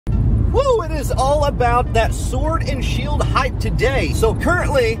is all about that Sword and Shield hype today. So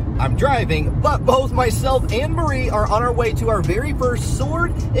currently, I'm driving, but both myself and Marie are on our way to our very first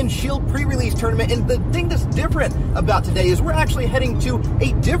Sword and Shield pre-release tournament. And the thing that's different about today is we're actually heading to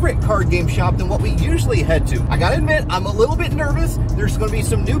a different card game shop than what we usually head to. I gotta admit, I'm a little bit nervous. There's gonna be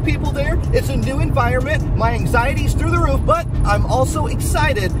some new people there. It's a new environment. My anxiety's through the roof, but I'm also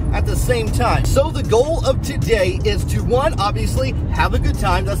excited at the same time. So the goal of today is to, one, obviously, have a good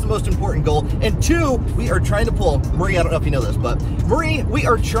time. That's the most important goal. And two, we are trying to pull, Marie, I don't know if you know this, but Marie, we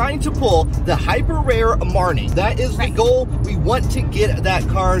are trying to pull the hyper rare Marnie. That is the goal. We want to get that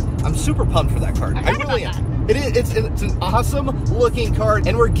card. I'm super pumped for that card. I really am. It's an awesome looking card,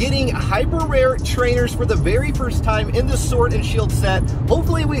 and we're getting hyper rare trainers for the very first time in the Sword and Shield set.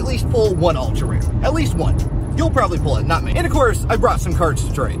 Hopefully we at least pull one ultra rare. At least one. You'll probably pull it, not me. And of course, I brought some cards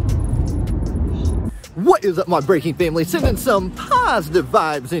to trade. What is up, my breaking family? Sending some positive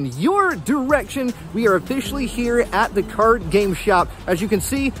vibes in your direction. We are officially here at the card game shop. As you can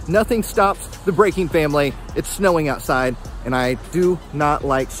see, nothing stops the breaking family. It's snowing outside, and I do not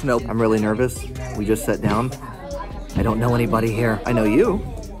like snow. I'm really nervous. We just sat down. I don't know anybody here. I know you.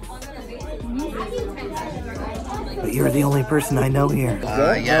 But you're the only person I know here.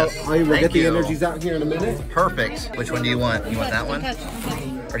 Yes. I will get the energies out here in a minute. Perfect. Which one do you want? You want that one?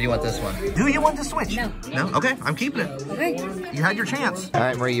 Or do you want this one? Do you want to switch? No. No? Okay, I'm keeping it. Okay. You had your chance. All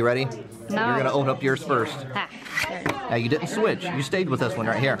right, Marie, you ready? No. You're going to open up yours first. Now, you didn't switch. You stayed with this one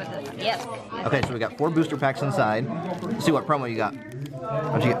right here. Yep. Okay, so we got 4 booster packs inside. Let's see what promo you got.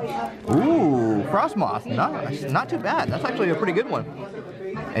 What'd you get? Ooh, Frostmoth. Not too bad. That's actually a pretty good one.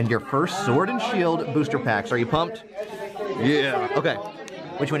 And your first Sword and Shield booster packs. Are you pumped? Yeah. Okay.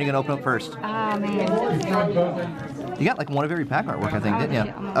 Which one are you going to open up first? Oh, man. You got like one of every pack artwork, I think, didn't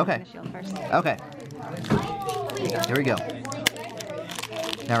you? Okay. Okay. Here we go.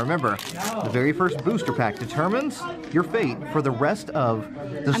 Now remember, the very first booster pack determines your fate for the rest of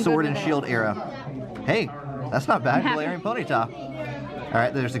the Sword and Shield era. Hey, that's not bad, Galarian Ponyta. All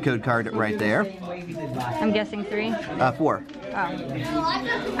right, there's the code card right there. I'm guessing 3? 4. Oh.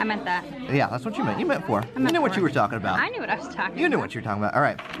 I meant that. Yeah, that's what you meant. You meant 4. You knew what you were talking about. I knew what I was talking about. You knew what you were talking about. All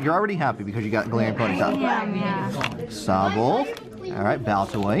right, you're already happy because you got Galarian Ponyta. Yeah. Sobble. All right,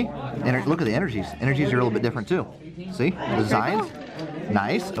 Baltoy. Look at the energies. Energies are a little bit different too. See? Designs.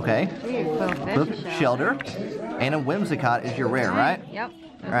 Nice. Okay. Perfect. Shelter. And a Whimsicott is your rare, right? Yep.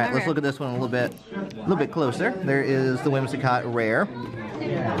 All right, let's look at this one a little bit closer. There is the Whimsicott rare.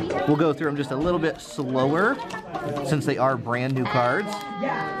 We'll go through them just a little bit slower since they are brand new cards.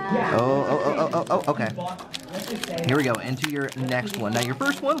 Oh, okay. Here we go, into your next one. Now, your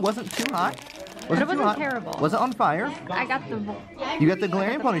first one wasn't too hot. It wasn't terrible. Was it on fire? I got the... You got the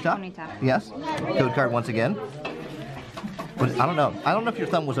Galarian Ponyta? Yes. Code card once again. I don't know. I don't know if your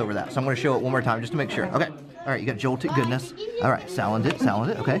thumb was over that, so I'm going to show it one more time just to make sure. Okay. All right, you got Joltik Goodness. All right,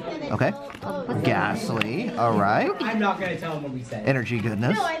 Salandit. Okay. Ghastly. All right. I'm not going to tell him what we said. Energy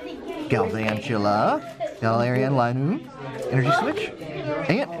Goodness. Galvantula. Galarian Linu. Energy Switch.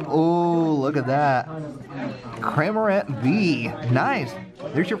 And, oh, look at that. Cramorant V. Nice.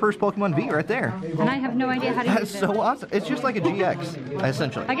 There's your first Pokemon V right there. And I have no idea how to use it. That's so awesome. It's just like a GX,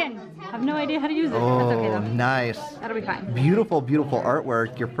 essentially. Again, I have no idea how to use it. Oh, that's okay, though. Nice. That'll be fine. Beautiful, beautiful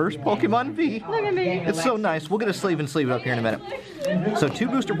artwork. Your first Pokemon V. Look at me. It's so nice. We'll get a sleeve and sleeve it up here in a minute. So 2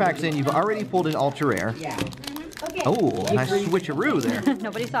 booster packs in. You've already pulled an Ultra Rare. Oh, nice switcheroo there.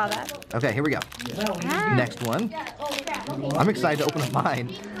 Nobody saw that. Okay, here we go. Next one. I'm excited to open up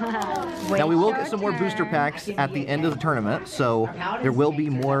mine. Now, we will get some more booster packs at the end of the tournament, so there will be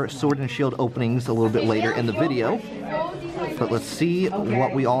more Sword and Shield openings a little bit later in the video. But let's see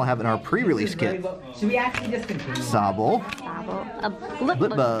what we all have in our pre-release kit. Sobble.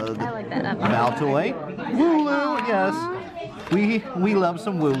 Blipbug. I like that. Baltoy. Wooloo, yes. We love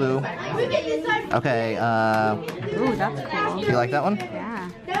some Wooloo. Okay, Ooh, that's cool. you like that one? Yeah.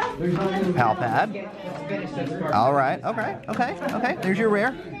 Palpad. All right, okay. There's your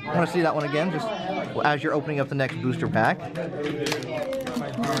rare. I want to see that one again, just as you're opening up the next booster pack.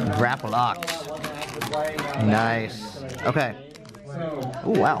 Grapplox. Nice. Okay.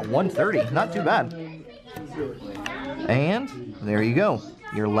 Oh, wow, 130. Not too bad. And there you go.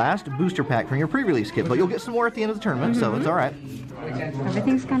 Your last booster pack from your pre-release kit, but you'll get some more at the end of the tournament, so it's all right.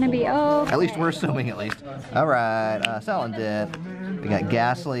 Everything's gonna be okay. At least we're assuming, at least. All right, Salandit. We got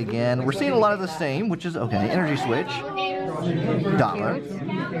Ghastly again. We're seeing a lot of the same, which is okay. Energy Switch. Dottler.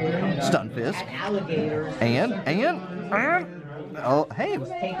 Stunfisk. And. Oh, hey,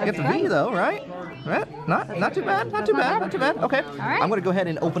 get the V though, right? Right? Not too bad. Okay. All right. I'm going to go ahead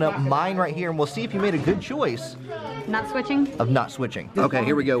and open up mine right here, and we'll see if you made a good choice Not switching? Of not switching. Okay,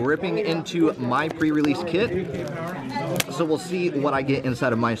 here we go. Ripping into my pre-release kit. So we'll see what I get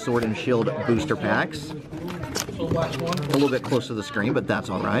inside of my Sword and Shield booster packs. A little bit close to the screen, but that's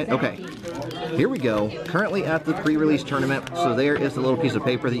all right. Okay, here we go. Currently at the pre-release tournament. So there is the little piece of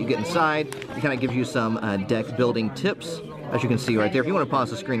paper that you get inside. It kind of gives you some deck building tips. As you can see right there, if you want to pause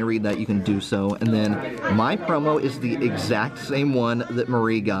the screen and read that, you can do so. And then my promo is the exact same one that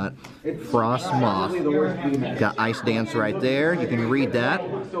Marie got. Frost Moth. Got Ice Dance right there. You can read that.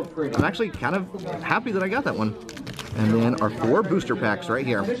 I'm actually kind of happy that I got that one. And then our 4 booster packs right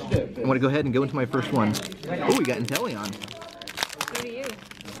here. I'm going to go ahead and go into my first one. Oh, we got Inteleon. Who do you?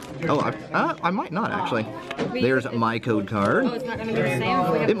 Oh, I might not actually. There's my code card. Oh, it's not going to be the same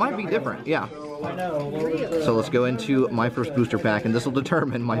if we have It might be different, yeah. So let's go into my first booster pack, and this will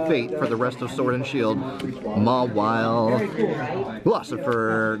determine my fate for the rest of Sword and Shield. Mawile,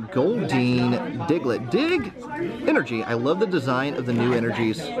 Philosopher, Goldeen, Diglett, Dig, Energy. I love the design of the new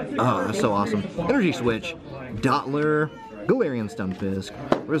energies. Oh, that's so awesome. Energy Switch, Dottler, Galarian Stunfisk,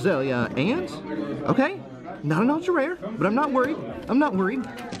 Roselia, and, okay, not an ultra rare, but I'm not worried. I'm not worried.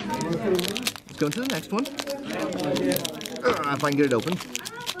 Let's go into the next one. If I can get it open.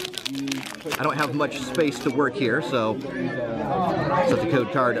 I don't have much space to work here, so set the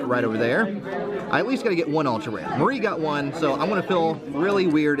code card right over there. I at least got to get 1 ultra rare. Marie got 1, so I'm going to feel really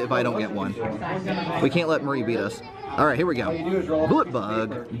weird if I don't get 1. We can't let Marie beat us. All right, here we go.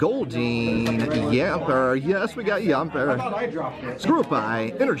 Blipbug, Goldeen, Yamper. Yes, we got Yamper.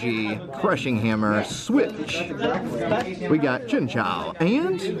 Screwpie, Energy, Crushing Hammer, Switch. We got Chinchou.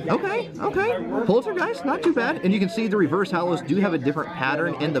 And, okay. Poltergeist, not too bad. And you can see the reverse hollows do have a different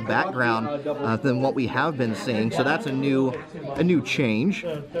pattern in the background than what we have been seeing. So that's a new change.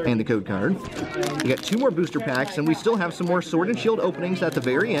 And the code card. We got 2 more booster packs, and we still have some more Sword and Shield openings at the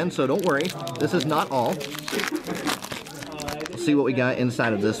very end, so don't worry. This is not all. See what we got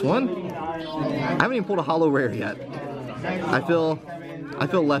inside of this one. I haven't even pulled a holo rare yet. I feel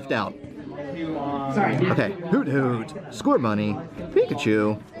left out. Okay, Hoot Hoot, Scorbunny,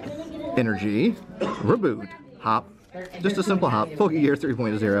 Pikachu, Energy, Reboot, Hop, just a simple Hop, Pokegear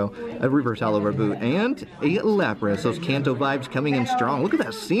 3.0, a reverse holo reboot, and a Lapras. Those Kanto vibes coming in strong. Look at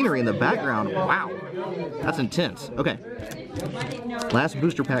that scenery in the background. Wow, that's intense. Okay, last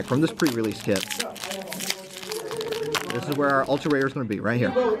booster pack from this pre-release kit. This is where our ultra rare is going to be, right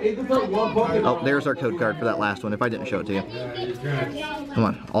here. Oh, there's our code card for that last one, if I didn't show it to you. Come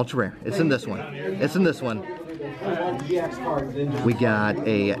on, ultra rare. It's in this one. It's in this one. We got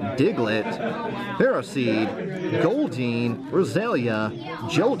a Diglett, Ferroseed, Goldeen, Roselia,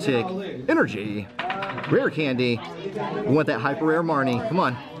 Joltik, Energy, Rare Candy. We want that Hyper Rare Marnie. Come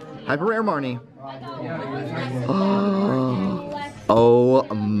on. Hyper Rare Marnie. Oh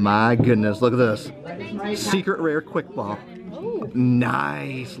my goodness, look at this. Secret Rare Quick Ball.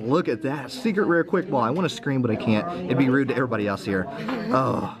 Nice, look at that. Secret Rare Quick Ball. I want to scream, but I can't. It'd be rude to everybody else here.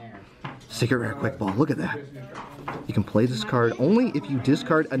 Oh, Secret Rare Quick Ball, look at that. You can play this card only if you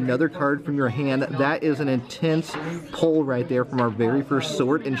discard another card from your hand. That is an intense pull right there from our very first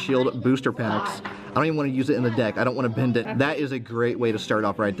Sword and Shield booster packs. I don't even want to use it in the deck. I don't want to bend it. That is a great way to start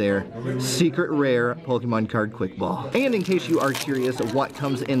off right there. Secret Rare Pokemon card Quick Ball. And in case you are curious of what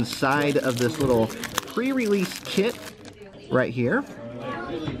comes inside of this little pre-release kit right here,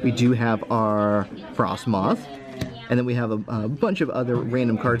 we do have our Frost Moth. And then we have a bunch of other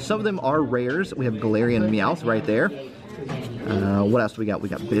random cards. Some of them are rares. We have Galarian Meowth right there. What else do we got? We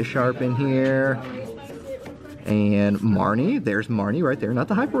got Bisharp in here. And Marnie. There's Marnie right there. Not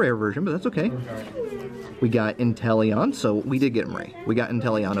the hyper rare version, but that's okay. We got Inteleon. So we did get him right. We got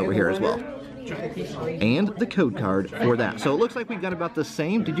Inteleon over here as well. And the code card for that. So it looks like we got about the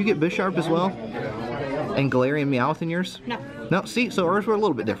same. Did you get Bisharp as well? And Galarian Meowth in yours? No. No, see, so ours were a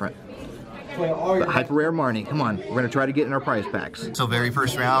little bit different. But Hyper Rare Marnie, come on. We're going to try to get in our prize packs. So very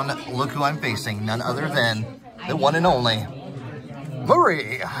first round, look who I'm facing. None other than the one and only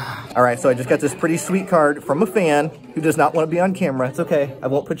Marie. All right, so I just got this pretty sweet card from a fan who does not want to be on camera. It's okay. I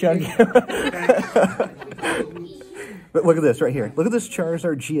won't put you on camera. But look at this right here. Look at this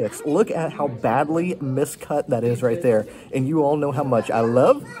Charizard GX. Look at how badly miscut that is right there. And you all know how much I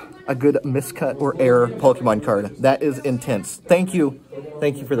love a good miscut or error Pokemon card. That is intense. Thank you.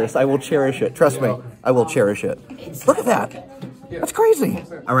 Thank you for this. I will cherish it. Trust me. I will cherish it. Look at that. That's crazy.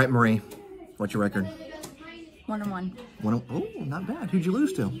 All right, Marie. What's your record? 1-1. Oh, not bad. Who'd you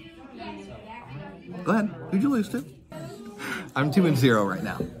lose to? Go ahead. Who'd you lose to? I'm 2-0 right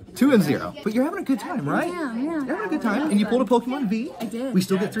now. 2-0. But you're having a good time, right? Yeah. You're having a good time. And you pulled a Pokemon V. I did. We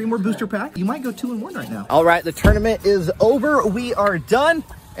still get 3 more booster packs. You might go 2-1 right now. All right, the tournament is over. We are done.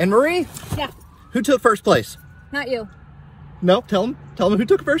 And Marie? Yeah. Who took first place? Not you. No, tell him. Tell him who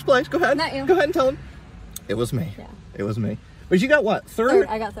took first place. Go ahead. Not you. Go ahead and tell him. It was me. Yeah. It was me. But you got what? Third? Third.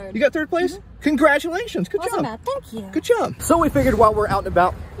 I got third. You got third place? Congratulations. Good Wasn't job. bad. Thank you. Good job. So we figured while we're out and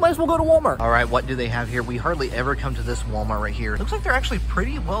about, might as well go to Walmart. All right, what do they have here? We hardly ever come to this Walmart right here. Looks like they're actually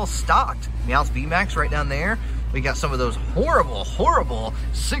pretty well stocked. Meowth VMAX right down there. We got some of those horrible, horrible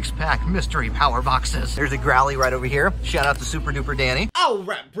 6-pack mystery power boxes. There's a Growly right over here. Shout out to Super Duper Danny. All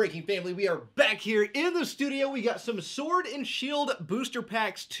right, Breaking family, we are back here in the studio. We got some Sword and Shield booster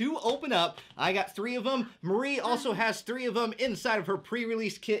packs to open up. I got 3 of them. Marie also has 3 of them inside of her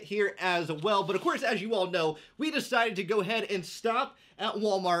pre-release kit here as well. But of course, as you all know, we decided to go ahead and stop at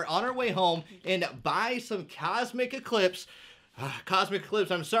Walmart on our way home and buy some Cosmic Eclipse. Cosmic Eclipse,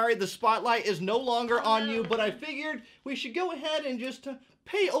 I'm sorry the spotlight is no longer on you, but I figured we should go ahead and just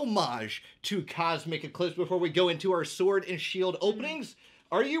pay homage to Cosmic Eclipse before we go into our Sword and Shield openings.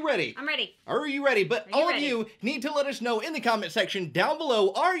 Are you ready? I'm ready. Are you ready? But Are you all ready? of you need to let us know in the comment section down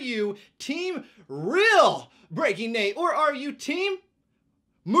below, are you Team Real Breaking Nate or are you Team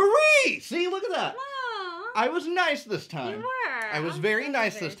Marie? See, look at that. Aww. I was nice this time. You were. I was very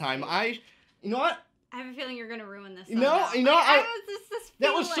nice this time. You know what? I have a feeling you're gonna ruin this. You know, this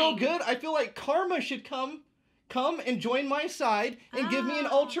that was so feeling. good. I feel like Karma should come and join my side and give me an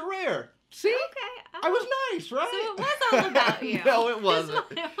Oh. ultra rare. See? Okay. I was nice, right? So it was all about you. No, it wasn't.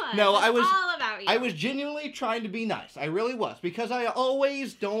 This one it was. No, It I was all about you. I was genuinely trying to be nice. I really was because I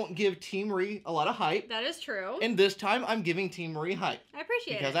always don't give Team Marie a lot of hype. That is true. And this time I'm giving Team Marie hype I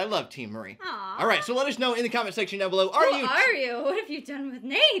appreciate because it. I love Team Marie. Aww. All right, so let us know in the comment section down below. Who are you? What have you done with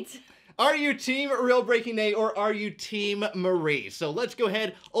Nate? Are you Team Real Breaking Nate or are you Team Marie? So let's go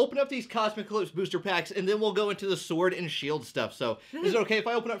ahead, open up these Cosmic Eclipse booster packs, and then we'll go into the Sword and Shield stuff. So is it okay if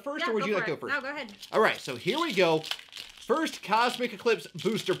I open up first, or would you like to go first? No, go ahead. All right, so here we go. First Cosmic Eclipse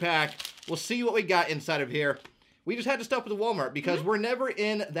booster pack. We'll see what we got inside of here. We just had to stop at the Walmart because we're never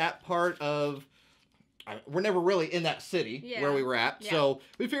in that part of... We're never really in that city where we were at. Yeah. So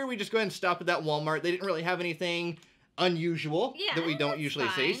we figured we'd just go ahead and stop at that Walmart. They didn't really have anything unusual that we don't usually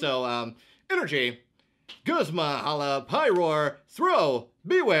see. So, Energy, Guzma, Hala, Pyroar, Throw,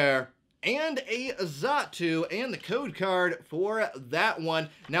 Beware, and a Xatu, and the code card for that one.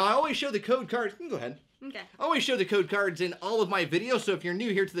 Now, I always show the code cards. You can go ahead. Okay. I always show the code cards in all of my videos, so if you're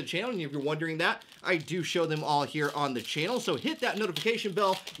new here to the channel and if you're wondering that, I do show them all here on the channel. So hit that notification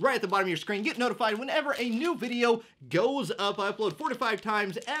bell right at the bottom of your screen. Get notified whenever a new video goes up. I upload 4 to 5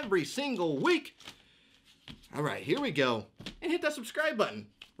 times every single week. All right, here we go. And hit that subscribe button,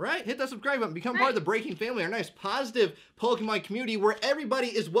 right? Hit that subscribe button. Become part of the Breaking family, our nice, positive Pokemon community where everybody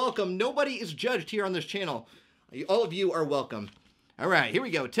is welcome. Nobody is judged here on this channel. All of you are welcome. All right, here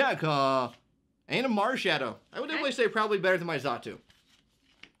we go. Taka and a Marshadow. I would definitely say probably better than my Xatu.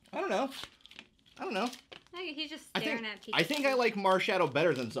 I don't know. No, he's just staring at Pikachu. I think I like Marshadow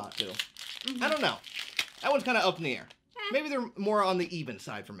better than Xatu. I don't know. That one's kind of up in the air. Maybe they're more on the even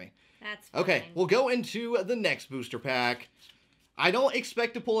side for me. That's fine. Okay, we'll go into the next booster pack. I don't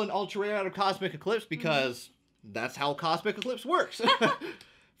expect to pull an Ultra Rare out of Cosmic Eclipse because that's how Cosmic Eclipse works.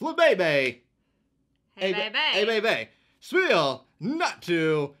 Flabébé. Hey, baby. Hey, baby. Spiel,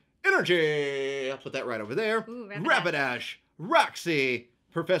 Natu, Energy. I'll put that right over there. Ooh, Rapidash, Roxy,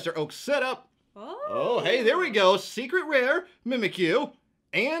 Professor Oak's setup. Oh. Hey, there we go. Secret Rare, Mimikyu,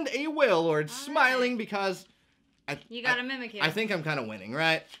 and a Wailord smiling because... You got a Mimikyu. I think I'm kind of winning,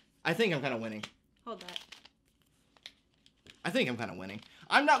 right? I think I'm kind of winning. Hold that. I think I'm kind of winning.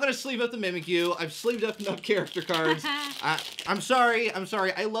 I'm not going to sleeve up the Mimikyu. I've sleeved up enough character cards. I'm sorry.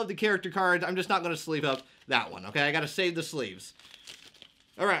 I love the character cards. I'm just not going to sleeve up that one, okay? I got to save the sleeves.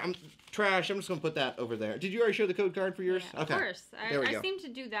 All right, I'm trash. I'm just going to put that over there. Did you already show the code card for yours? Yeah, okay. Of course. There we go. I seem to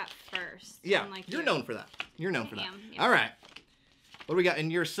do that first. Yeah, unlike you're you. known for that. You're known for that. Yeah. All right. What do we got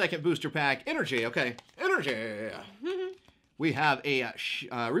in your second booster pack? Energy, okay. Energy. We have a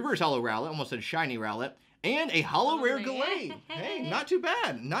reverse hollow Rowlet, almost said shiny Rowlet, and a hollow rare Gallade. Hey, not too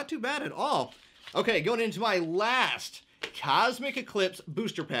bad. Not too bad at all. Okay, going into my last Cosmic Eclipse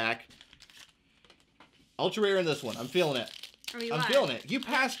booster pack. Ultra rare in this one. I'm feeling it. I'm feeling it. You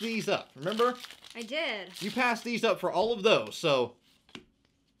passed these up, remember? I did. You passed these up for all of those, so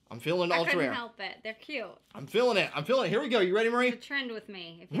I'm feeling ultra rare. I couldn't help it. They're cute. I'm feeling it. I'm feeling it. Here we go. You ready, Marie? It's a trend with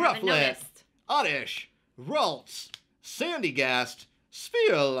me, if you haven't Rufflet, noticed. Oddish, Ralts, Sandygast,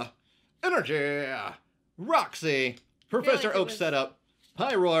 Spiel, Energy, Roxy, Professor like it Oak was- setup,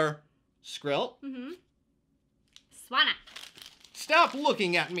 Pyroar, Skrill. Swanna. Stop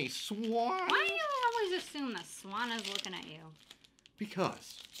looking at me, Swan. Why do you always assume that Swanna's looking at you?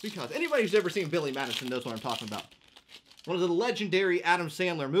 Because anybody who's ever seen Billy Madison knows what I'm talking about. One of the legendary Adam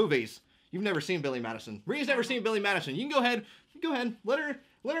Sandler movies. You've never seen Billy Madison. Bree's never seen Billy Madison. You can go ahead.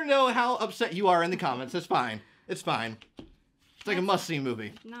 Let her know how upset you are in the comments. It's fine. It's fine. It's like a must-see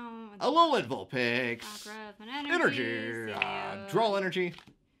movie. No. Alolan Vulpix. Energy. Draw energy.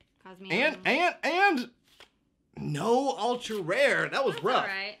 Cosmeo. And no ultra rare. That was rough.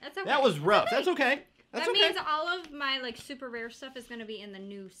 Alright. That's okay. That was rough. That's okay. That's that okay. means all of my like super rare stuff is going to be in the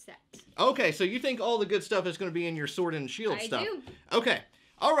new set. Okay, so you think all the good stuff is going to be in your Sword and Shield stuff? I do. Okay.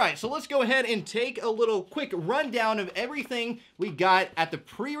 All right, so let's go ahead and take a little quick rundown of everything we got at the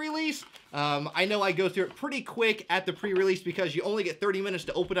pre-release. I know I go through it pretty quick at the pre-release because you only get 30 minutes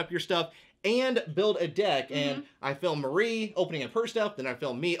to open up your stuff and build a deck. And I film Marie opening up her stuff, then I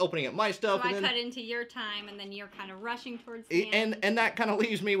film me opening up my stuff. So and I then, cut into your time, and then you're kind of rushing towards the end. And that kind of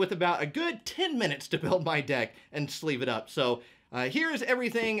leaves me with about a good 10 minutes to build my deck and sleeve it up. So here's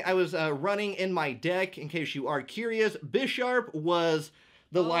everything I was running in my deck, in case you are curious. Bisharp was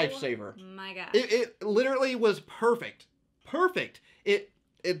the lifesaver. My God. It literally was perfect. Perfect. It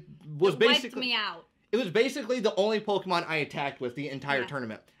was basically wiped me out. It was basically the only Pokemon I attacked with the entire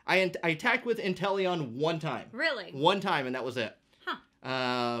tournament. I attacked with Inteleon one time. Really? One time, and that was it.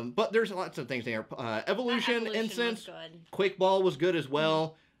 Huh. But there's lots of things there. Evolution, Incense, was good. Quick Ball was good as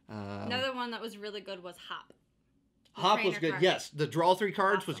well. Another one that was really good was Hop. Hop was good, yes. The draw 3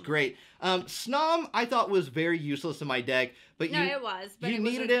 cards was great. Snom I thought was very useless in my deck, but no, it was, but it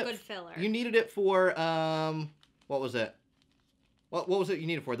was a good filler. You needed it for what was it? What was it you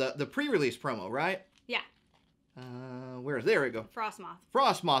needed for? The pre-release promo, right? Yeah. There we go. Frostmoth.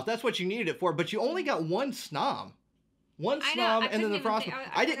 Frostmoth, that's what you needed it for, but you only got one Snom. One Snom and then the Frostmoth.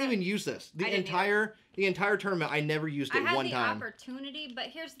 I didn't even use this. The entire tournament I never used it one time. I had the opportunity, but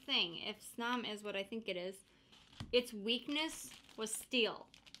here's the thing. If Snom is what I think it is, its weakness was steel.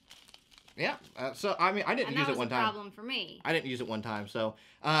 Yeah, so I mean, I didn't use it one time. That was a problem for me. I didn't use it one time, so.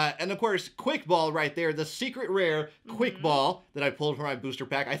 And of course, Quick Ball right there, the secret rare Quick Ball that I pulled from my booster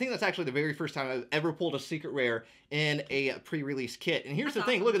pack. I think that's actually the very first time I've ever pulled a secret rare in a pre-release kit. And here's the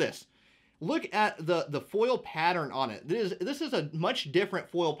thing, look at this. Look at the foil pattern on it. This is a much different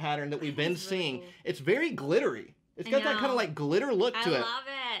foil pattern that we've been seeing. Really cool. It's very glittery. It's got that kind of like glitter look to it. I love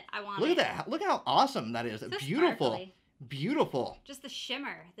it. I want it. Look at that. Look how awesome that is. Beautiful. Sparkly. Beautiful. Just the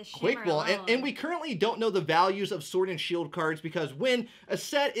shimmer. Quick Ball. And we currently don't know the values of Sword and Shield cards because when a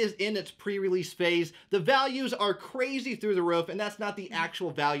set is in its pre-release phase, the values are crazy through the roof, and that's not the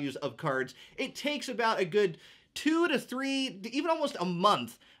actual values of cards. It takes about a good 2 to 3, even almost a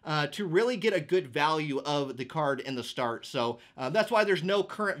month to really get a good value of the card in the start. So that's why there's no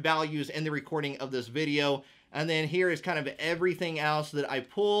current values in the recording of this video. And then here is kind of everything else that I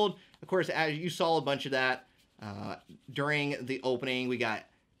pulled. Of course, as you saw a bunch of that during the opening. We got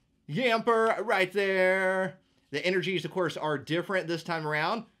Yamper right there. The energies, of course, are different this time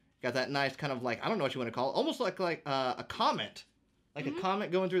around. Got that nice kind of like, I don't know what you want to call it, almost like a comet. Like a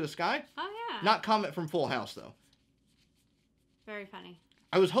comet going through the sky. Oh, yeah. Not Comet from Full House, though. Very funny.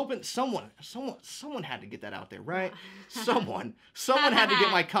 I was hoping someone had to get that out there, right? someone had to get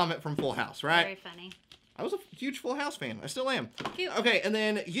my Comet from Full House, right? Very funny. I was a huge Full House fan. I still am. Cute. Okay, and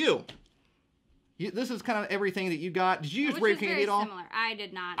then you. This is kind of everything that you got. Did you use Rare Candy at all? Similar. I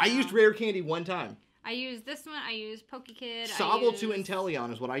did not. I used Rare Candy one time. I used this one. I used Pokekid. Sobble to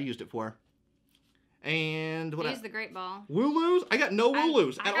Inteleon is what I used it for. And what I used the Great Ball. Wooloos? I got no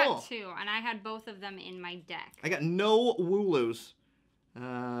Wooloos at all. I got 2, and I had both of them in my deck. I got no Wooloos.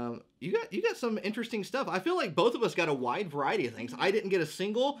 You got some interesting stuff. I feel like both of us got a wide variety of things. I didn't get a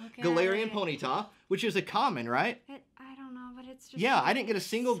single Galarian Ponyta, which is a common, right? I don't know, but it's just... Yeah, I didn't get a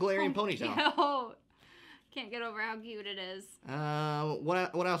single Galarian Ponyta. Cute. Can't get over how cute it is.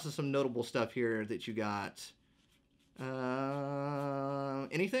 What else is some notable stuff here that you got?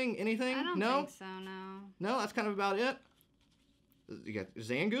 Anything? I don't think so, no. No, that's kind of about it. You got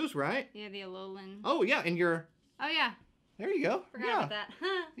Zangoose, right? Yeah, the Alolan. Oh, yeah, and your... Oh, yeah. There you go. Forgot about that.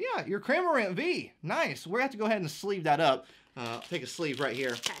 Yeah, your Cramorant V. Nice. We're going to have to go ahead and sleeve that up. Take a sleeve right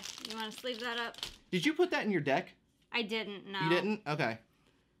here. Okay. You want to sleeve that up? Did you put that in your deck? I didn't, no. You didn't? Okay.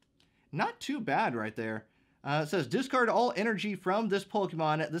 Not too bad right there. It says, discard all energy from this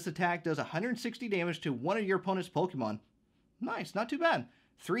Pokemon. This attack does 160 damage to one of your opponent's Pokemon. Nice. Not too bad.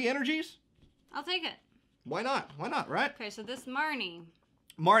 3 energies? I'll take it. Why not? Why not, right? Okay, so this Marnie.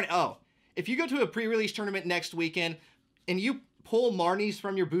 Marnie. Oh. If you go to a pre-release tournament next weekend and you pull Marnies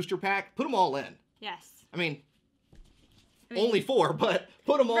from your booster pack, put them all in. Yes. I mean only 4, but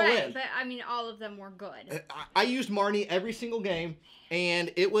put them all in. But I mean, all of them were good. I used Marnie every single game,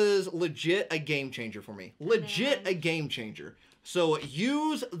 and it was legit a game changer for me. Legit a game changer. So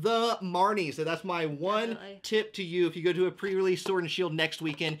use the Marnies. So that's my one tip to you. If you go to a pre-release Sword and Shield next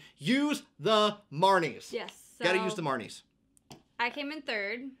weekend, use the Marnies. Yes. So Gotta use the Marnies. I came in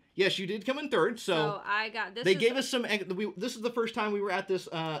third. Yes, you did come in third. So I got this. They gave us some. This is the first time we were at this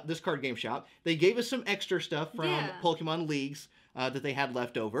this card game shop. They gave us some extra stuff from Pokemon Leagues that they had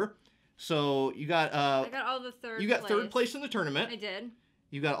left over. So you got. I got all the third. You got third place in the tournament. I did.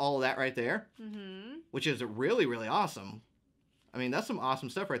 You got all of that right there. Mm-hmm. Which is really, really awesome. I mean, that's some awesome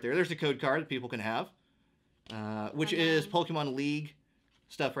stuff right there. There's a code card that people can have, which is Pokemon League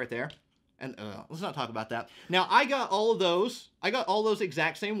stuff right there. And let's not talk about that. Now, I got all of those. I got all those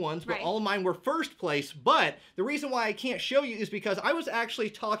exact same ones, but all of mine were first place. But the reason why I can't show you is because I was actually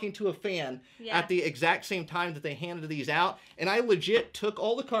talking to a fan at the exact same time that they handed these out. And I legit took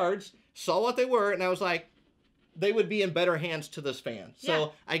all the cards, saw what they were, and I was like, they would be in better hands to this fan.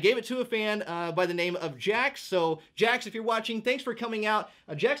 So I gave it to a fan by the name of Jax. So Jax, if you're watching, thanks for coming out.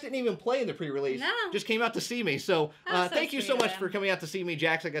 Jax didn't even play in the pre-release. No. Just came out to see me. So, thank you so much for coming out to see me,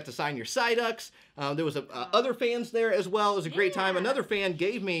 Jax. I got to sign your Psyducks. There was other fans there as well. It was a great time. Another fan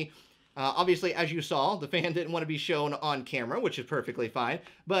gave me, obviously, as you saw, the fan didn't want to be shown on camera, which is perfectly fine.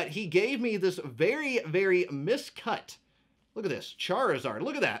 But he gave me this very, very miscut. Look at this. Charizard.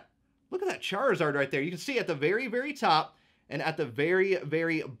 Look at that. Look at that Charizard right there. You can see at the very, very top and at the very,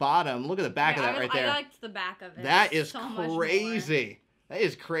 very bottom. Look at the back of that right there. I liked the back of it. That is crazy. That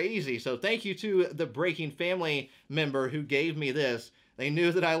is crazy. So thank you to the Breaking family member who gave me this. They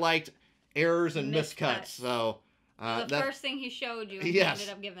knew that I liked errors and miscuts. So the first thing he showed you, and he ended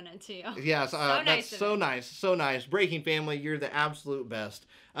up giving it to you. Yes, that's so nice. So nice. Breaking family, you're the absolute best.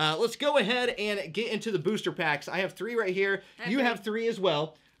 Let's go ahead and get into the booster packs. I have 3 right here. You have 3 as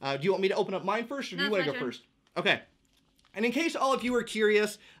well. Do you want me to open up mine first, or do you want to go first? Okay. And in case all of you are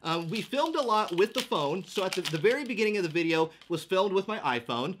curious, we filmed a lot with the phone. So at the very beginning of the video was filmed with my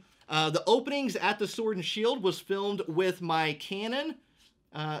iPhone. The openings at the Sword and Shield was filmed with my Canon.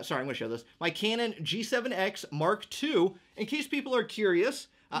 Sorry, I'm going to show this. My Canon G7X Mark II. In case people are curious,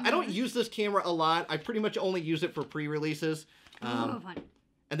 I don't use this camera a lot. I pretty much only use it for pre-releases.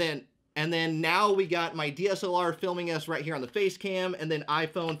 And then now we got my DSLR filming us right here on the face cam, and then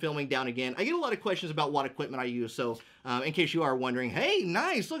iPhone filming down again. I get a lot of questions about what equipment I use, so in case you are wondering, hey,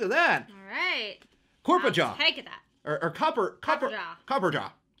 nice, look at that. All right. Corpajaw. Take that. Or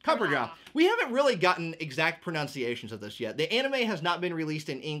Copperjaw. We haven't really gotten exact pronunciations of this yet. The anime has not been released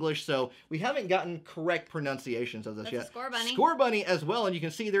in English, so we haven't gotten correct pronunciations of this yet. Scorbunny. Scorbunny as well, and you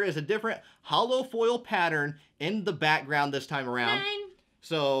can see there is a different hollow foil pattern in the background this time around.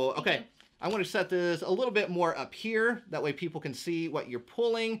 So, okay, I want to set this a little bit more up here. That way people can see what you're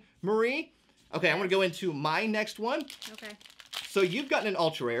pulling. Marie? Okay, I'm going to go into my next one. Okay. So you've gotten an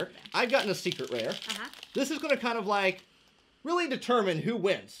ultra rare. I've gotten a secret rare. This is going to kind of like really determine who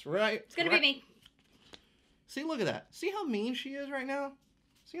wins, right? It's going to be me. See, look at that. See how mean she is right now?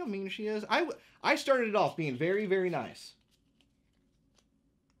 See how mean she is? I started it off being very, very nice.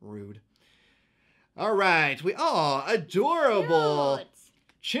 Rude. All right. Oh, adorable. Cute.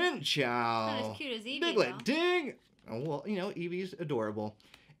 Chinchou. Not as cute as Eevee, Biglet, Ding. Oh, well, you know, Eevee's adorable.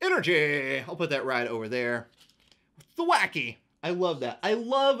 Energy. I'll put that right over there. Thwacky. I love that. I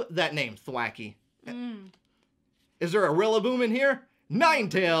love that name, Thwacky. Is there a Rillaboom in here?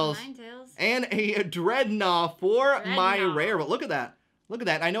 Ninetales. And a Dreadnought for my rare. But look at that. Look at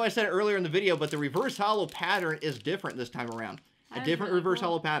that. I know I said it earlier in the video, but the reverse hollow pattern is different this time around. A different reverse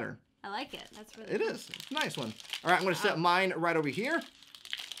hollow pattern. I like it. That's really cool. It is. It's a nice one. All right, I'm going to set mine right over here.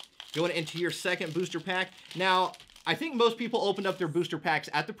 Going into your second booster pack. Now, I think most people opened up their booster packs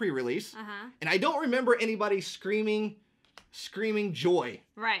at the pre-release. And I don't remember anybody screaming joy.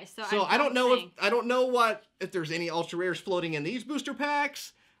 Right. So I don't know if there's any ultra rares floating in these booster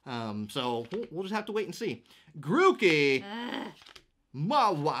packs. So we'll just have to wait and see. Grookey.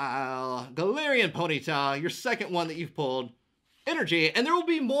 Mawile. Galarian Ponyta, your second one that you've pulled. Energy, and there will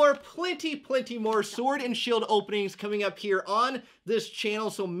be plenty more Sword and Shield openings coming up here on this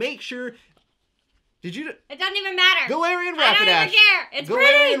channel, so make sure... It doesn't even matter. Galarian Rapidash. I don't even care. It's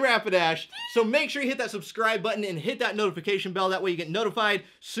Galarian Rapidash. So make sure you hit that subscribe button and hit that notification bell. That way you get notified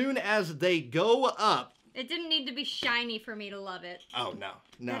soon as they go up. It didn't need to be shiny for me to love it. Oh, no.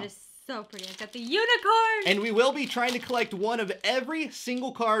 That is so pretty. I got the unicorn. And we will be trying to collect one of every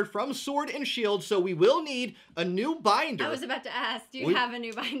single card from Sword and Shield, so we will need a new binder. I was about to ask, do you have a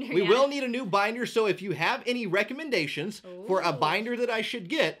new binder We will need a new binder, so if you have any recommendations for a binder that I should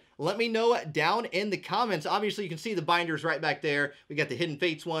get, let me know down in the comments. Obviously, you can see the binders right back there. We got the Hidden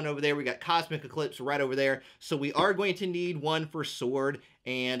Fates one over there. We got Cosmic Eclipse right over there. So we are going to need one for Sword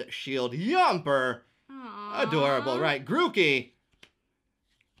and Shield. Yumper! Aww. Adorable, right? Grookey.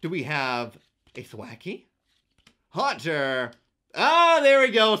 Do we have a Thwacky? Haunter. Ah, there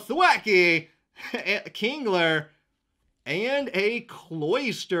we go. Thwacky. Kingler. And a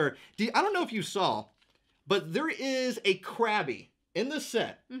Cloyster. I don't know if you saw, but there is a Krabby in the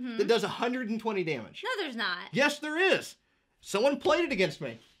set that does 120 damage. No, there's not. Yes, there is. Someone played it against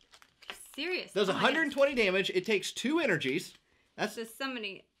me. Serious. Does 120 damage. It takes 2 energies. That's just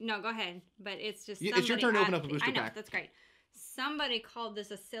somebody. No, go ahead. But it's just It's your turn to open up a booster I know, pack. that's great. Somebody called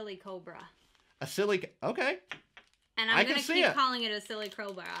this a silly cobra. a silly... Okay. And I I'm can going to see keep it. calling it a silly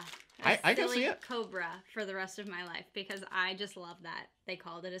cobra. I can see it. Cobra for the rest of my life because I just love that they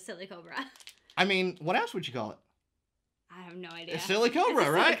called it a silly cobra. I mean, what else would you call it? I have no idea. A silly cobra, It's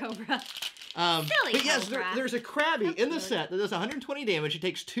a right? Silly cobra. Silly but yes, cobra. there's a Krabby in the set that does 120 damage. It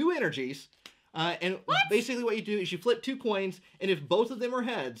takes 2 energies. And basically what you do is you flip 2 coins, and if both of them are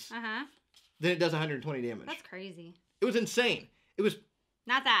heads, then it does 120 damage. That's crazy. It was insane. It was...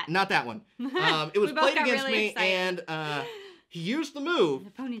 Not that. Not that one. It was We both played got against really me, excited. and he used the move,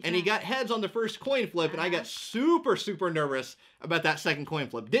 and he got heads on the first coin flip, and I got super, super nervous about that second coin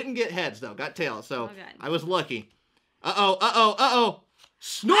flip. Didn't get heads, though. Got tails, so I was lucky. Uh-oh.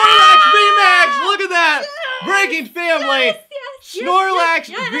 Snorlax VMAX! Look at that! Breaking family! Snorlax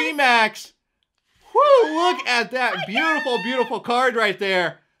VMAX! Whoo! Look at that beautiful, beautiful card right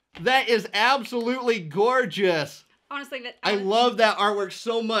there. That is absolutely gorgeous. Honestly, I love that artwork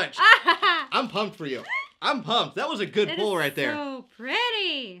so much. I'm pumped for you. I'm pumped. That was a good pull right there. So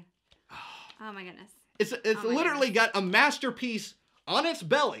pretty. Oh my goodness. It's literally got a masterpiece on its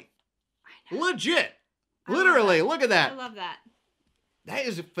belly. Legit. Literally. Look at that. I love that. That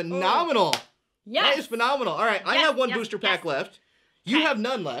is phenomenal. Yes. That is phenomenal. All right. I have one booster pack left. You have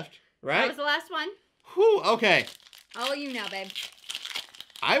none left, right? That was the last one. Whew. Okay. All you know, babe.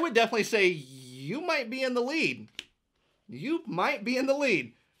 I would definitely say you might be in the lead. You might be in the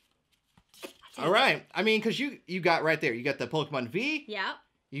lead. All right. I mean, because you got right there. You got the Pokemon V. Yep.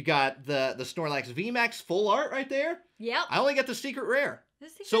 You got the Snorlax VMAX full art right there. Yep. I only got the secret rare.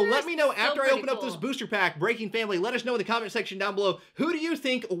 So let me know after I open up this booster pack, Breaking Family, let us know in the comment section down below, who do you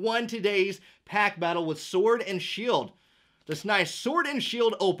think won today's pack battle with Sword and Shield? This nice Sword and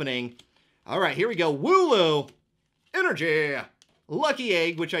Shield opening. All right, here we go. Wooloo, Energy, Lucky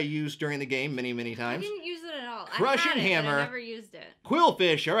Egg, which I used during the game many, many times. I didn't use it at all. Crushing Hammer. I never used it.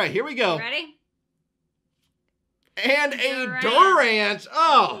 Quillfish. All right, here we go. You ready? And a Durant.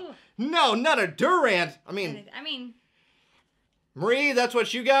 Oh, no, not a Durant. I mean, Marie, that's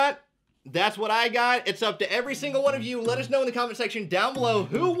what you got. That's what I got. It's up to every single one of you. Let us know in the comment section down below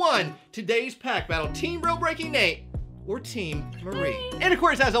who won today's pack battle. Team RealBreakingNate or Team Marie. And of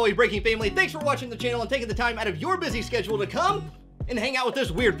course, as always, Breaking Family, thanks for watching the channel and taking the time out of your busy schedule to come and hang out with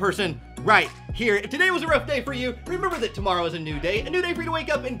this weird person right here. If today was a rough day for you, remember that tomorrow is a new day for you to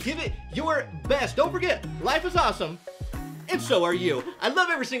wake up and give it your best. Don't forget, life is awesome, and so are you. I love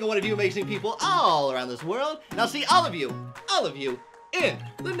every single one of you amazing people all around this world, and I'll see all of you in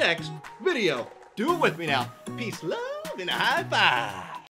the next video. Do it with me now. Peace, love, and a high five.